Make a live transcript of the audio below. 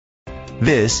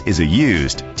This is a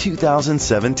used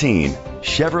 2017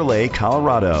 Chevrolet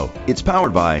Colorado. It's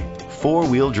powered by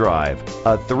four-wheel drive,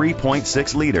 a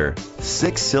 3.6-liter,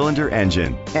 six-cylinder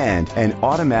engine, and an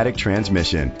automatic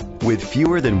transmission. With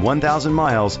fewer than 1,000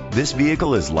 miles, this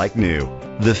vehicle is like new.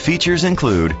 The features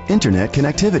include internet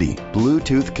connectivity,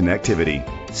 Bluetooth connectivity,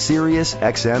 Sirius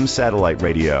XM satellite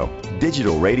radio,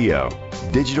 digital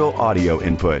audio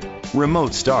input,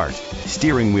 remote start,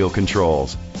 steering wheel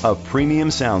controls, a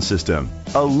premium sound system,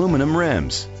 aluminum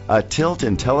rims, a tilt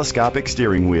and telescopic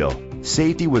steering wheel.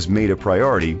 Safety was made a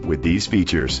priority with these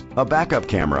features: a backup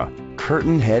camera,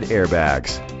 curtain head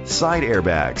airbags, side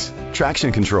airbags,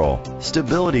 traction control,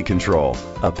 stability control,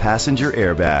 a passenger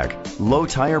airbag, low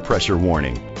tire pressure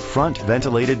warning, front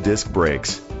ventilated disc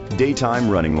brakes, daytime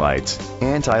running lights,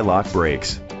 anti-lock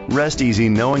brakes. Rest easy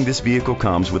knowing this vehicle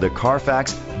comes with a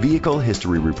Carfax Vehicle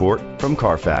History Report from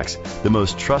Carfax, the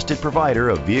most trusted provider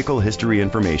of vehicle history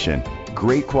information.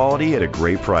 Great quality at a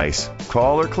great price.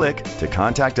 Call or click to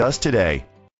contact us today.